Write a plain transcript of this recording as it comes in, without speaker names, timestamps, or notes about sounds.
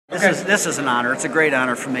This is an honor. It's a great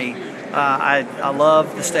honor for me. I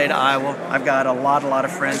love the state of Iowa. I've got a lot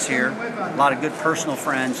of friends here, a lot of good personal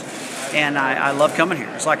friends, and I love coming here.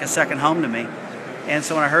 It's like a second home to me. And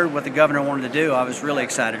so when I heard what the governor wanted to do, I was really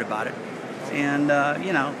excited about it. And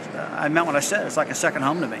you know, I meant what I said. It's like a second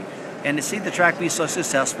home to me. And to see the track be so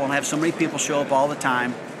successful and have so many people show up all the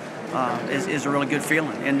time is a really good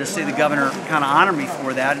feeling. And to see the governor kind of honor me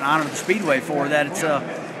for that and honor the Speedway for that,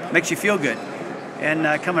 it makes you feel good.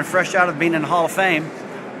 And coming fresh out of being in the Hall of Fame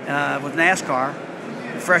with NASCAR,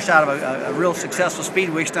 fresh out of a real successful speed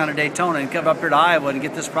weeks down at Daytona, and come up here to Iowa and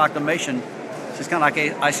get this proclamation, it's just kind of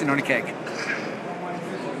like icing on a cake.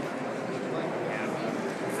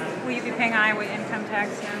 Will you be paying Iowa income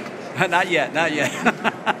tax now? Not yet.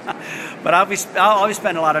 But I'll always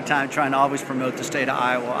spend a lot of time trying to always promote the state of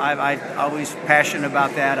Iowa. I'm always passionate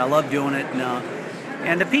about that. I love doing it.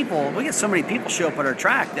 And the people, we get so many people show up at our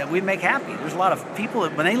track that we make happy. There's a lot of people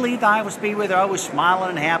that when they leave the Iowa Speedway, they're always smiling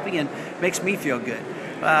and happy, and makes me feel good.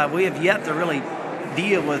 We have yet to really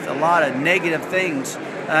deal with a lot of negative things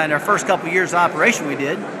in our first couple of years of operation we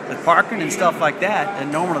did with parking and stuff like that,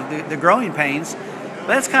 and normally the growing pains. But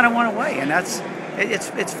that's kind of went away, and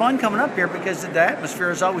it's fun coming up here because the atmosphere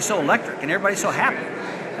is always so electric and everybody's so happy.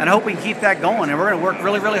 And I hope we can keep that going, and we're going to work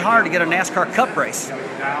really hard to get a NASCAR Cup race.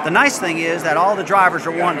 The nice thing is that all the drivers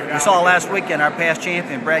are wanting it. We saw last weekend our past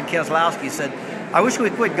champion, Brad Keselowski, said, I wish we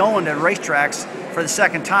quit going to racetracks for the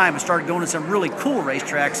second time and started going to some really cool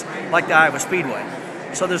racetracks like the Iowa Speedway.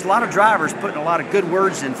 So there's a lot of drivers putting a lot of good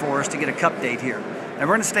words in for us to get a cup date here. And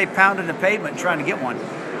we're going to stay pounding the pavement and trying to get one.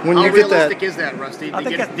 When How realistic is that, Rusty,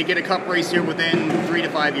 to get a cup race here within 3 to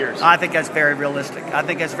 5 years? I think that's very realistic. I'd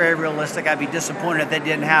be disappointed if that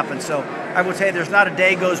didn't happen. So I would say there's not a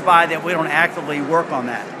day goes by that we don't actively work on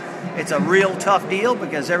that. It's a real tough deal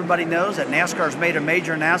because everybody knows that NASCAR's made a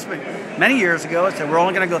major announcement many years ago. It said we're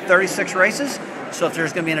only going to go 36 races. So if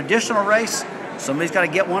there's going to be an additional race, somebody's got to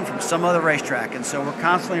get one from some other racetrack. And so we're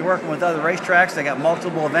constantly working with other racetracks. They got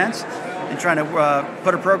multiple events, and trying to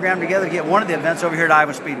put a program together to get one of the events over here at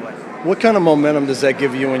Iowa Speedway. What kind of momentum does that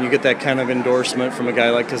give you when you get that kind of endorsement from a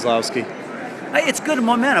guy like Keselowski? It's good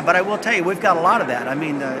momentum, but I will tell you, we've got a lot of that. I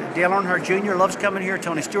mean, Dale Earnhardt Jr. loves coming here.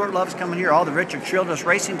 Tony Stewart loves coming here. All the Richard Childress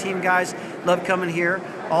Racing Team guys love coming here.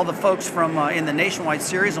 All the folks from in the Nationwide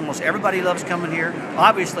Series, almost everybody loves coming here.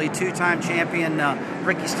 Obviously, two-time champion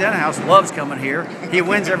Ricky Stenhouse loves coming here. He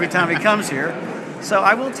wins every time he comes here. So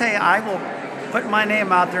I will tell you, I will put my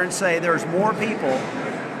name out there and say there's more people,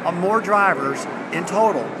 more drivers in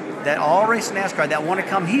total that all race NASCAR that want to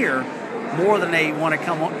come here more than they want to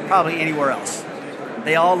come probably anywhere else.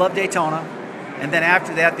 They all love Daytona, and then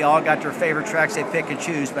after that they all got their favorite tracks they pick and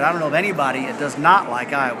choose, but I don't know of anybody that does not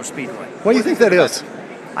like Iowa Speedway. What do you think that is?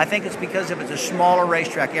 I think it's because if it's a smaller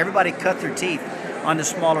racetrack, everybody cut their teeth on the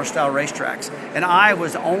smaller style racetracks. And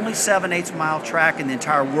Iowa's the only 7/8 mile track in the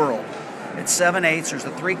entire world. It's 7/8. There's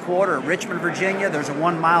a 3/4 at Richmond, Virginia. There's a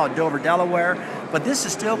 1 mile at Dover, Delaware. But this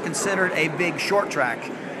is still considered a big short track.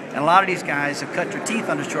 And a lot of these guys have cut their teeth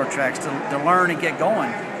on the short tracks to learn and get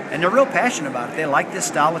going. And they're real passionate about it. They like this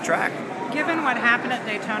style of track. Given what happened at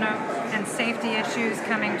Daytona and safety issues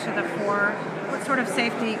coming to the fore, what sort of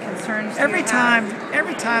safety concerns do you have?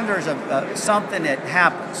 Every time there's something that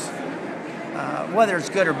happens, whether it's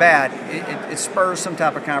good or bad, it spurs some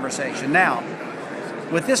type of conversation. Now,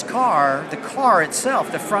 with this car, the car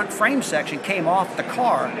itself, the front frame section came off the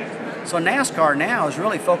car. So NASCAR now is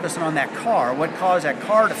really focusing on that car, what caused that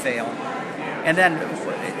car to fail. And then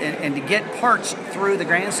and to get parts through the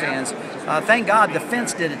grandstands, thank God the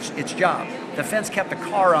fence did its job. The fence kept the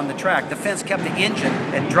car on the track. The fence kept the engine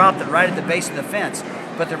and dropped it right at the base of the fence.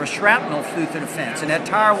 But there was shrapnel flew through the fence, and that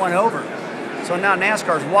tire went over. So now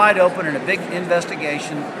NASCAR's wide open in a big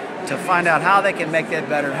investigation to find out how they can make that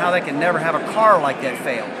better and how they can never have a car like that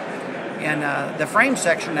fail. And the frame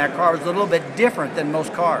section of that car was a little bit different than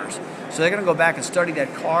most cars. So they're going to go back and study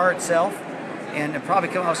that car itself and probably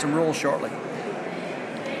come up with some rules shortly.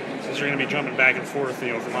 Since you're going to be jumping back and forth,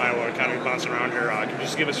 from Iowa, kind of bouncing around here, can you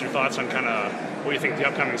just give us your thoughts on kind of what you think the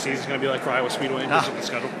upcoming season is going to be like for Iowa Speedway and the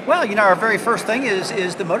schedule? Well, our very first thing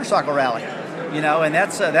is the motorcycle rally. And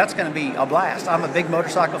that's going to be a blast. I'm a big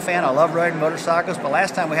motorcycle fan. I love riding motorcycles. But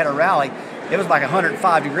last time we had a rally, it was like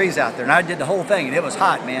 105 degrees out there, and I did the whole thing, and it was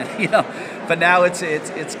hot, man. But now it's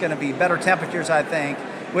going to be better temperatures, I think.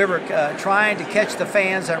 We were trying to catch the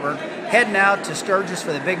fans that were heading out to Sturgis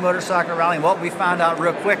for the big motorcycle rally. And what we found out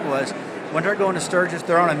real quick was when they're going to Sturgis,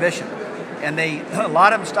 they're on a mission. And a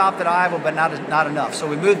lot of them stopped at Iowa, but not enough. So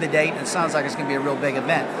we moved the date, and it sounds like it's going to be a real big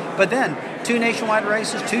event. But then 2 nationwide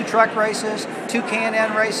races, 2 truck races, 2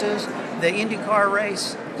 Can-Am races, the IndyCar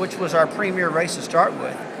race, which was our premier race to start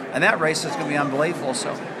with. and that race is going to be unbelievable.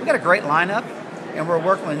 So we got a great lineup, and we're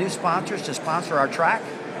working with new sponsors to sponsor our track,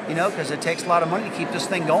 because it takes a lot of money to keep this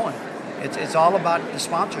thing going. It's all about the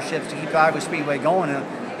sponsorships to keep Iowa Speedway going,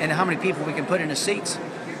 and how many people we can put in the seats.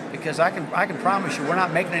 Because I can promise you, we're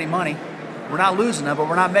not making any money. We're not losing none, but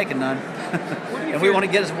we're not making none. And we want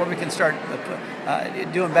to get us where we can start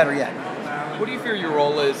doing better yet. What do you fear your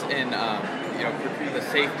role is in the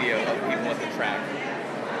safety of people at the track?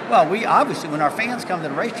 Well, we obviously, when our fans come to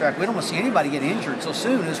the racetrack, we don't want to see anybody get injured. So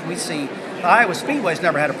soon as we see, Iowa Speedway's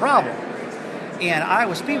never had a problem. And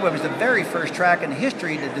Iowa Speedway was the very first track in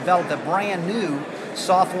history to develop the brand new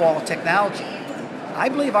soft wall technology. I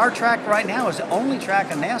believe our track right now is the only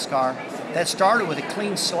track in NASCAR that started with a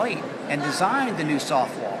clean slate and designed the new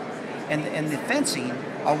soft wall. And the fencing,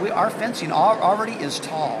 our fencing already is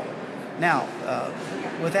tall. Now,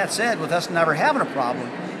 with that said, with us never having a problem,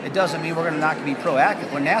 it doesn't mean we're going to not be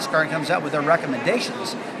proactive. When NASCAR comes out with their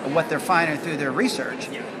recommendations of what they're finding through their research,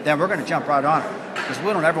 then we're going to jump right on it. Because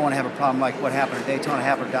we don't ever want to have a problem like what happened at Daytona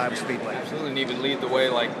happened at Iowa Speedway. Absolutely, and even lead the way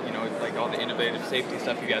like all the innovative safety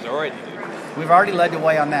stuff you guys already do. We've already led the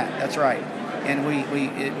way on that. That's right. And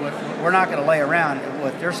we're not going to lay around.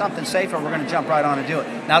 If there's something safer, we're going to jump right on and do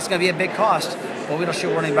it. Now, it's going to be a big cost, but we don't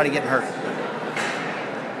sure want anybody getting hurt.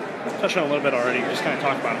 Touched on a little bit already. Just kind of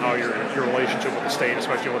talk about how your relationship with the state,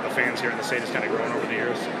 especially with the fans here in the state, has kind of grown over the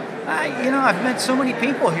years. I've met so many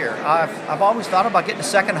people here. I've always thought about getting a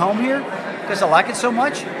second home here because I like it so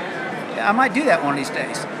much. I might do that one of these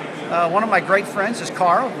days. One of my great friends is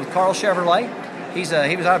Carl with Carl Chevrolet. He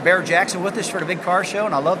was out of Bear Jackson with us for the big car show,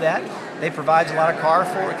 and I love that. They provide a lot of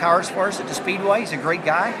cars for us at the Speedway. He's a great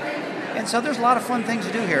guy. And so there's a lot of fun things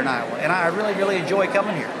to do here in Iowa, and I really, really enjoy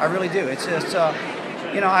coming here. I really do. It's just,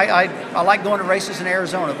 I like going to races in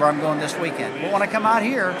Arizona where I'm going this weekend. But when I come out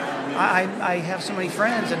here, I have so many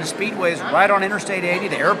friends, and the Speedway is right on Interstate 80.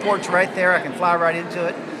 The airport's right there. I can fly right into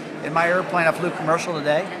it. In my airplane, I flew commercial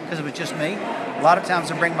today because it was just me. A lot of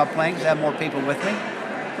times I bring my plane because I have more people with me.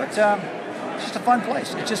 But it's just a fun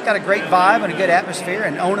place. It's just got a great vibe and a good atmosphere,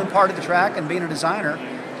 and owning part of the track and being a designer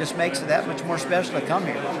just makes it that much more special to come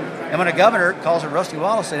here. And when a governor calls it Rusty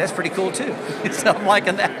Wallace, that's pretty cool too. So I'm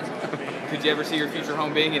liking that. Could you ever see your future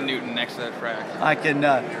home being in Newton next to that track? I can.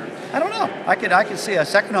 I don't know. I could see a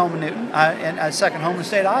second home in Newton and a second home in the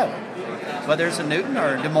state of Iowa. Whether it's in Newton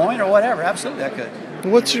or Des Moines or whatever, absolutely I could.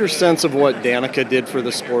 What's your sense of what Danica did for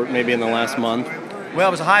the sport maybe in the last month? Well,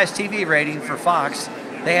 it was the highest TV rating for Fox.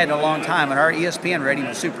 They had in a long time, and our ESPN rating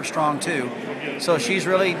was super strong too. So she's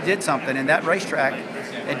really did something. And that racetrack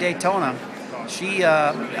at Daytona, she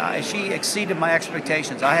exceeded my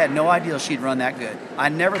expectations. I had no idea she'd run that good. I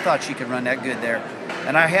never thought she could run that good there.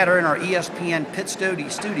 And I had her in our ESPN pit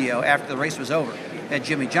studio after the race was over. We had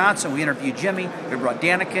Jimmy Johnson. We interviewed Jimmy. We brought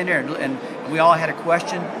Danica in there, and we all had a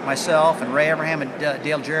question, myself and Ray Abraham and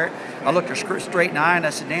Dale Jarrett. I looked her straight in the eye and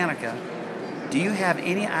I said, Danica, do you have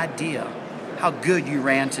any idea how good you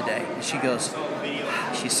ran today? And she goes,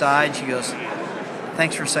 she sighed, she goes,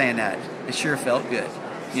 thanks for saying that. It sure felt good.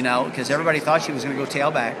 Because everybody thought she was going to go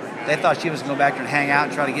tailback. They thought she was going to go back there and hang out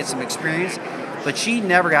and try to get some experience. But she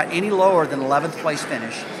never got any lower than 11th place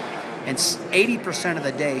finish. And 80% of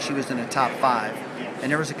the day she was in the top 5.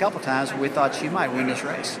 And there was a couple times where we thought she might win this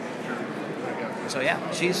race. So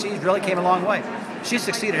yeah, she really came a long way. She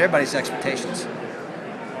succeeded everybody's expectations.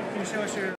 Can you show us your